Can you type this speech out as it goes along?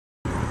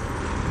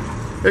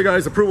Hey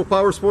guys, Approval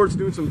Power Sports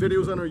doing some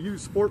videos on our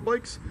used sport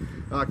bikes.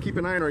 Keep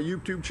an eye on our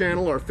YouTube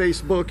channel, our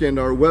Facebook, and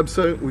our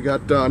website. We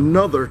got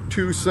another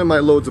 2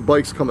 semi-loads of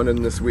bikes coming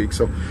in this week,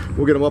 so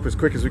we'll get them up as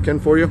quick as we can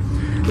for you.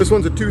 This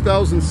one's a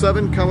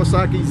 2007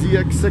 Kawasaki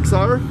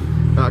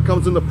ZX-6R.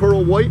 Comes in the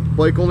pearl white.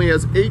 Bike only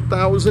has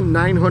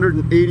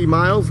 8,980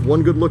 miles.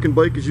 One good looking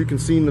bike, as you can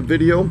see in the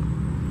video.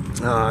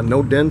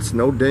 No dents,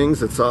 no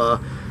dings. It's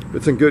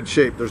in good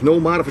shape. There's no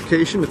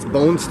modification. It's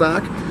bone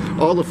stock.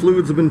 All the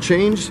fluids have been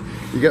changed.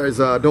 You guys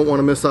don't want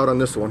to miss out on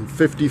this one.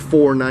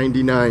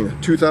 $54.99.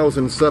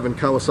 2007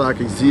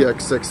 Kawasaki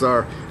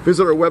ZX-6R.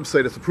 Visit our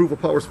website. It's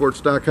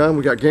approvalpowersports.com.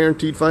 We got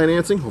guaranteed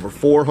financing. Over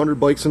 400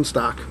 bikes in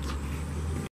stock.